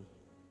boundary.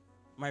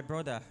 My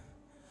brother,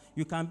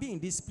 you can be in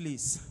this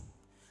place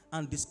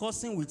and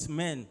discussing with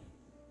men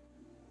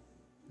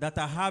that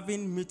are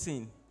having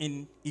meeting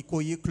in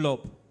Ikoyi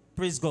Club.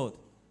 Praise God.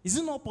 Is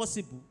it not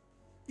possible?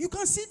 You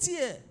can sit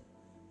here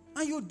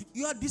and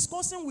you are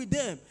discussing with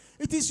them.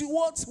 It is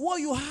what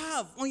you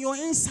have on your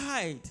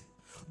inside.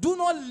 Do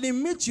not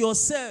limit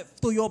yourself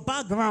to your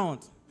background.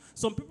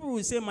 Some people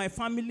will say, my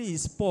family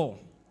is poor.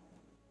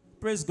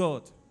 Praise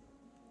God.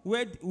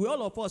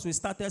 All of us, we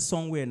started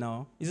somewhere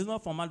now. Is it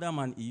not from Adam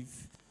and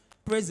Eve?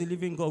 Praise the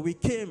living God. We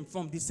came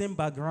from the same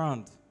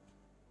background.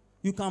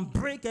 You can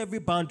break every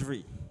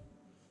boundary.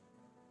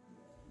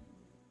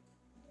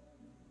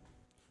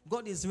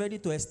 God is ready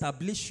to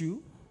establish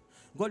you.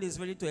 God is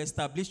ready to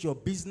establish your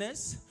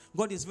business.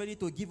 God is ready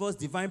to give us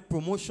divine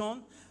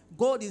promotion.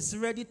 God is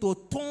ready to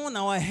turn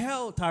our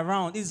health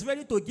around. He's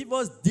ready to give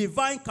us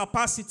divine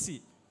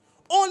capacity.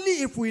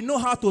 Only if we know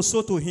how to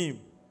sow to Him.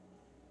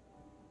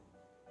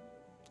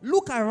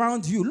 Look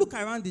around you. Look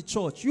around the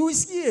church. You will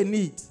see a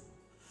need.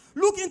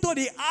 Look into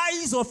the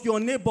eyes of your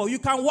neighbor. You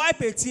can wipe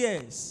a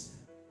tears.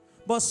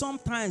 But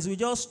sometimes we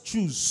just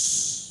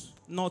choose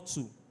not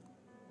to.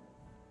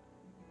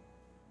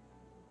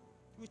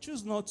 We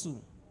choose not to.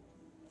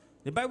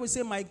 The Bible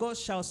says, my God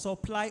shall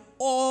supply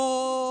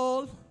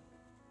all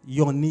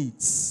your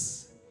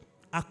needs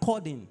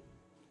according,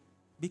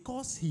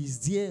 because He is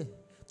there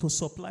to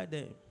supply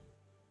them.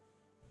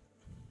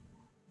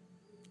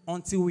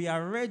 Until we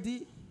are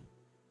ready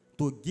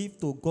to give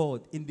to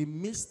God in the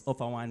midst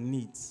of our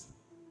needs.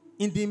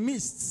 In the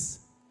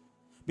midst.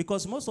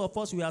 Because most of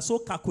us, we are so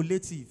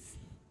calculative.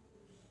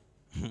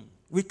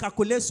 We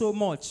calculate so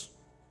much.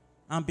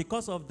 And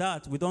because of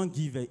that, we don't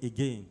give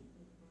again.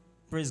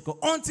 Praise God.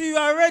 Until you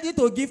are ready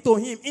to give to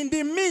Him in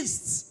the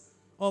midst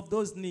of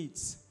those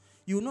needs,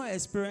 you will not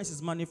experience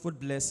His manifold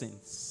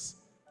blessings.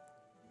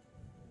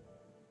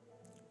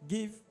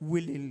 Give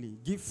willingly.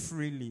 Give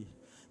freely.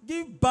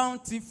 Give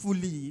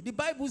bountifully. The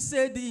Bible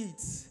said it.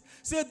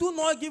 Say, do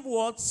not give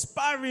what?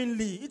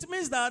 Sparingly. It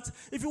means that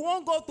if you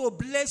want God to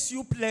bless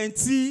you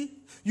plenty,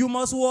 you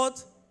must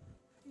what?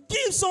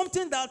 Give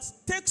something that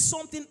takes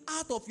something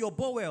out of your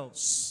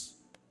bowels.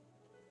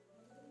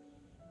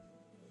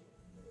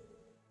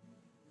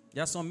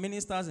 There are some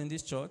ministers in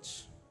this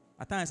church.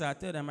 At times I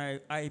tell them,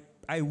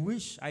 I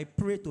wish, I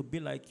pray to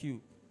be like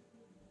you.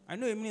 I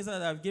know a minister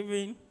that have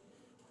given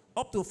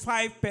up to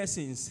 5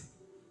 persons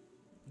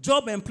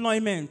job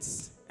employment.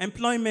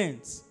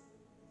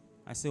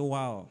 I say,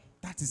 wow,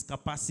 that is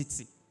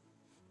capacity.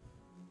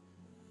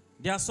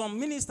 There are some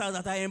ministers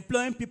that are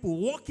employing people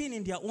working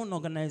in their own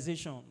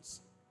organizations.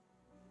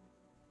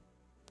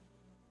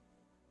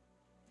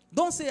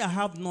 Don't say I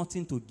have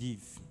nothing to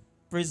give.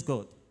 Praise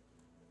God.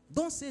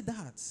 Don't say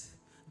that.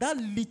 That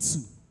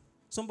little.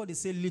 Somebody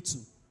say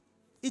little.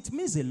 It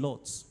means a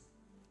lot.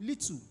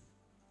 Little.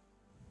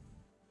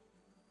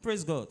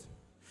 Praise God.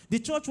 The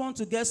church wants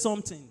to get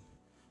something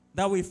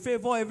that will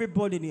favor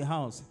everybody in the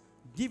house.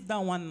 Give that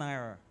 1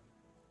 naira.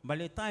 By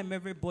the time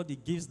everybody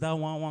gives that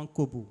one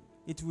kobo,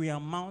 it will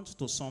amount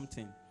to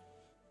something.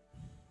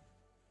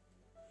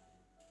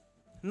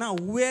 Now,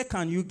 where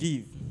can you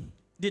give?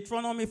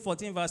 Deuteronomy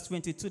 14 verse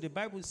 22, the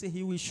Bible says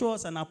he will show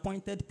us an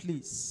appointed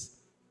place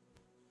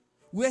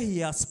where he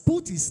has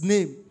put his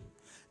name.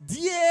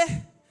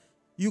 There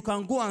you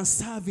can go and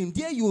serve him.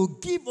 There you will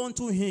give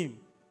unto him.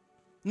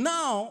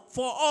 Now,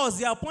 for us,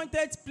 the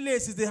appointed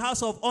place is the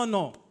house of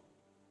honor.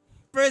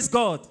 Praise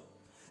God.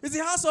 It's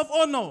the house of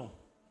honor.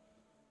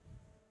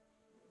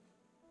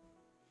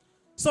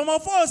 Some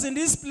of us in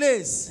this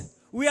place,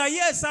 we are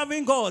here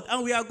serving God,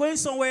 and we are going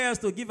somewhere else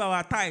to give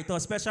our tithe or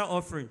special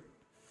offering.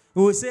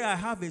 We will say, I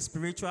have a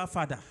spiritual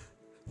father.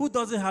 Who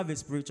doesn't have a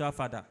spiritual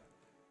father?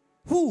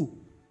 Who?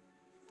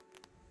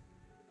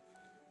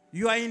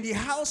 You are in the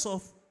house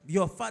of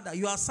your father.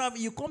 You are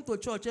serving. You come to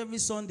church every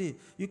Sunday.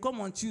 You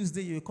come on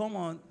Tuesday. You come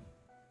on.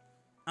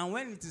 And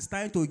when it is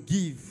time to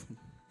give,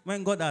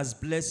 when God has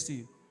blessed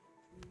you,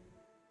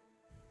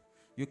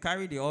 you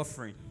carry the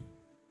offering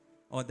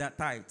or that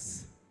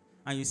tithes,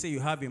 and you say you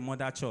have a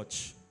mother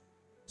church.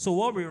 So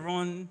what we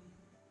run,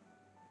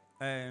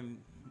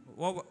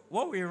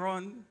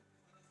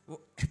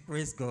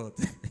 praise God.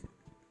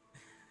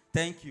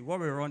 Thank you. What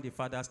we run the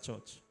Father's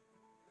church.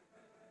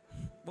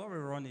 What we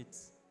run it.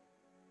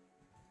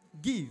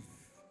 Give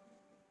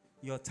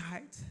your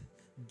tithe,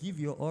 give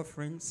your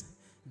offerings,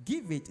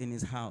 give it in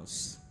his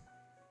house.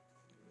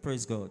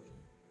 Praise God.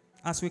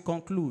 As we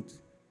conclude,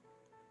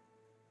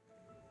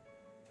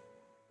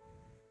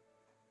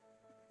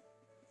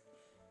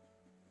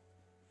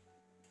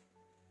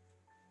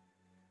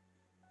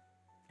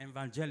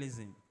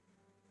 evangelism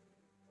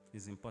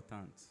is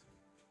important.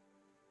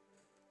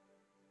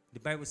 The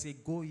Bible says,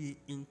 go ye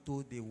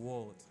into the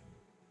world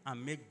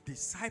and make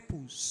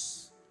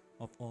disciples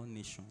of all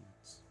nations.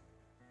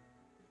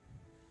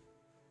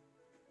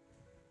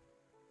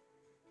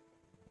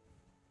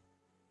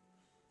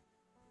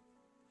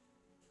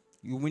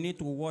 We need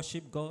to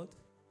worship God.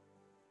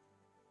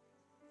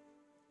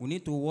 We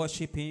need to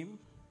worship him.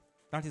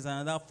 That is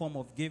another form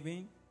of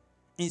giving.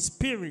 In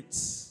spirit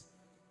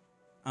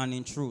and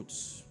in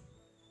truth.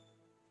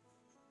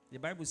 The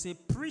Bible says,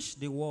 preach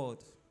the word.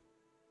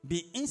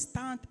 Be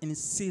instant in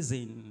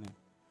season.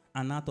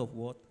 And out of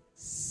what?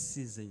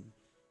 Season.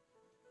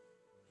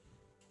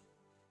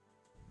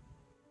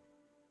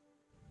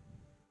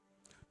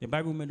 The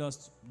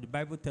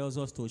Bible tells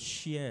us to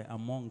share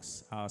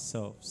amongst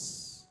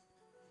ourselves.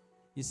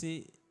 You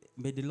see,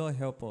 may the Lord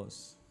help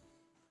us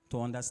to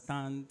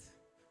understand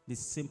the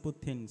simple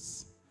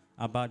things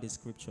about the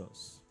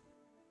scriptures.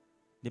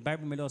 The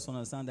Bible made us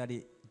understand that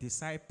the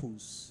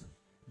disciples,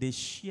 they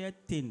share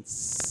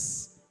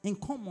things in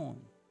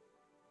common.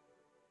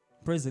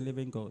 Praise the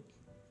living God.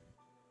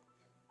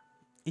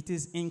 It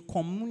is in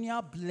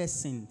communal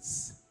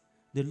blessings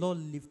the Lord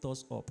lifts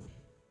us up.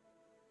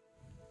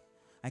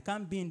 I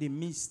can't be in the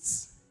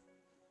midst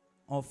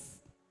of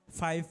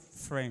 5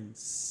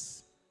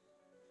 friends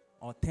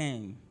or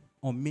 10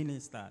 or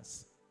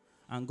ministers,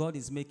 and God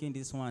is making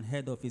this one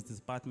head of his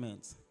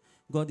department.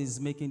 God is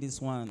making this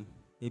one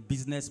a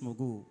business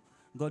mogul.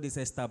 God is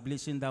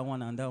establishing that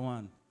one and that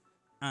one.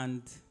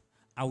 And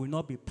I will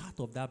not be part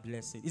of that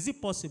blessing. Is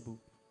it possible?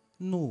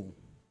 No.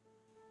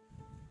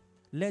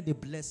 Let the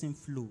blessing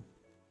flow.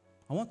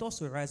 I want us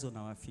to rise on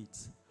our feet.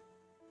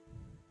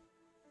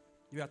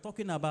 We are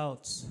talking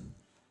about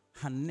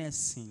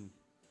harnessing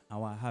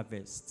our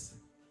harvest.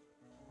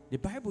 The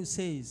Bible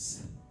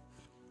says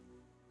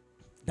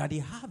that the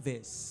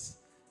harvest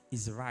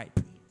is ripe.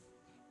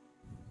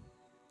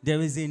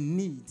 There is a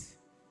need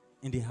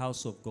in the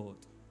house of God.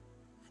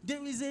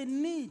 There is a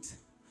need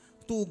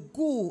to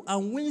go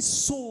and win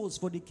souls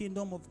for the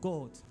kingdom of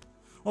God.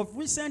 Of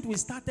recent, we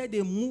started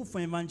a move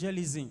for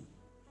evangelism.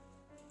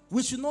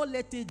 We should not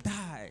let it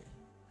die.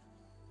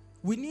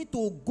 We need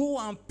to go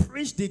and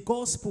preach the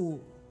gospel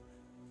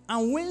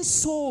and win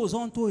souls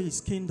unto his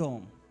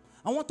kingdom.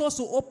 I want us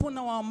to open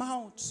our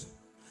mouths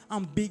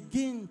and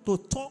begin to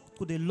talk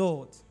to the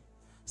Lord.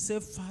 Say,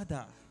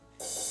 Father,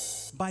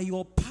 by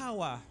your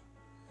power,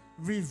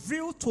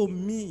 reveal to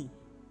me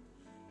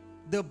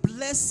the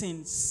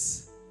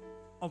blessings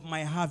of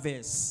my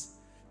harvest.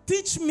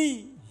 Teach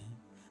me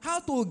how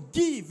to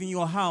give in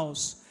your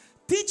house.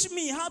 Teach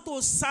me how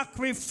to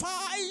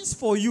sacrifice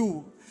for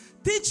you.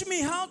 Teach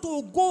me how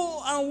to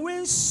go and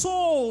win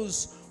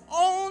souls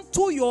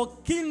unto your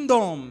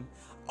kingdom.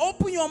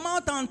 Open your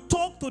mouth and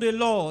talk to the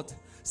Lord.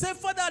 Say,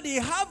 Father, the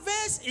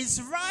harvest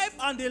is ripe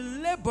and the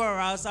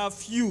laborers are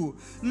few.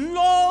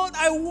 Lord,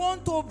 I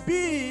want to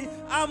be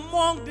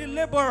among the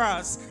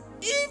laborers.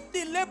 If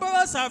the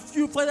laborers are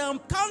few, Father,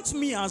 count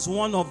me as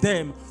one of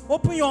them.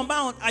 Open your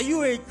mouth. Are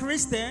you a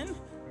Christian?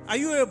 Are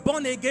you a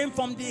born again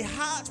from the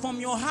heart, from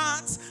your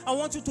heart? I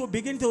want you to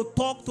begin to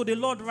talk to the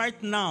Lord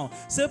right now.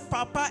 Say,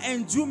 Papa,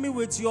 endue me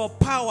with your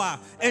power.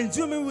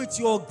 Endue me with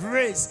your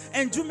grace.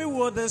 Endue me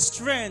with the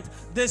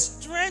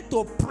strength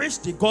to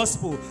preach the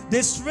gospel,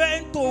 the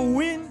strength to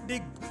win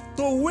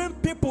to win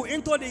people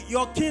into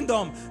your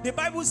kingdom. The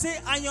Bible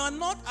says, and you are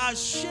not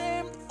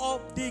ashamed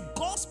of the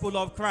gospel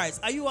of Christ.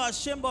 Are you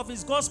ashamed of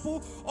his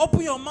gospel?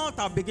 Open your mouth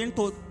and begin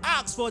to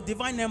ask for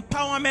divine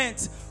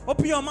empowerment.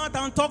 Open your mouth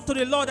and talk to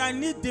the Lord. I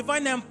need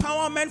divine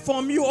empowerment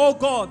from you, oh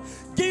God.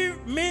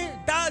 Give me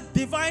that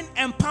divine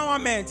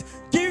empowerment.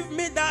 Give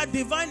me that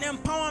divine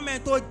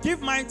empowerment to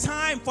give my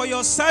time for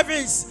your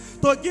service,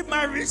 to give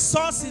my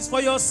resources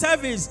for your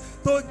service,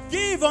 to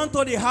give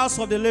unto the house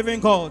of the living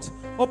God.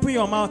 Open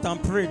your mouth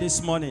and pray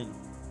this morning.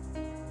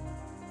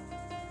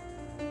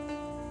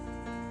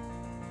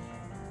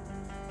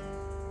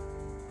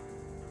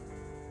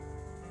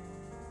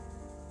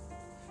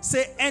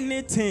 Say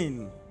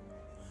anything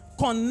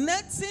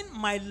connecting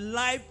my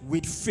life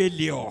with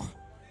failure.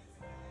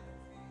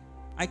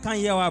 I can't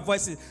hear our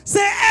voices. Say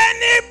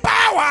any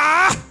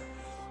power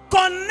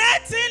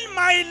connecting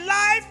my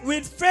life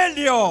with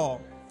failure.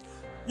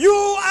 You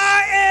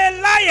are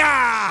a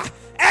liar.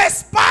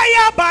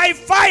 Expire by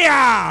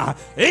fire.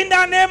 In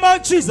the name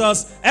of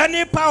Jesus,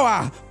 any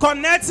power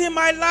connecting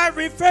my life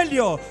with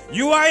failure,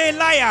 you are a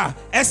liar.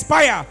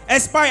 Expire,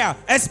 expire,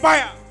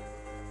 expire.